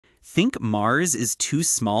Think Mars is too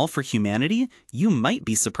small for humanity? You might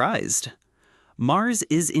be surprised. Mars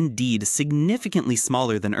is indeed significantly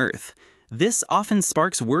smaller than Earth. This often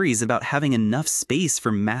sparks worries about having enough space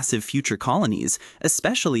for massive future colonies,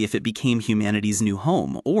 especially if it became humanity's new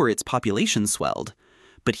home or its population swelled.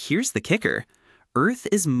 But here's the kicker. Earth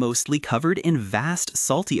is mostly covered in vast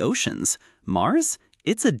salty oceans. Mars?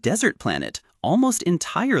 It's a desert planet, almost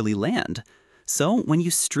entirely land. So when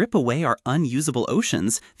you strip away our unusable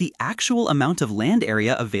oceans, the actual amount of land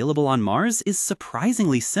area available on Mars is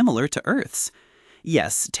surprisingly similar to Earth's.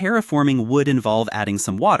 Yes, terraforming would involve adding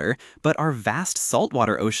some water, but our vast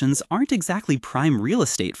saltwater oceans aren't exactly prime real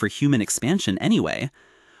estate for human expansion anyway.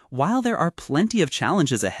 While there are plenty of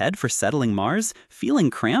challenges ahead for settling Mars,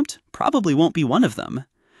 feeling cramped probably won't be one of them.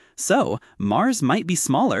 So, Mars might be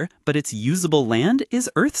smaller, but its usable land is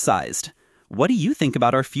Earth-sized. What do you think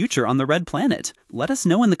about our future on the Red Planet? Let us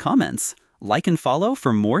know in the comments. Like and follow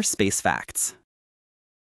for more space facts.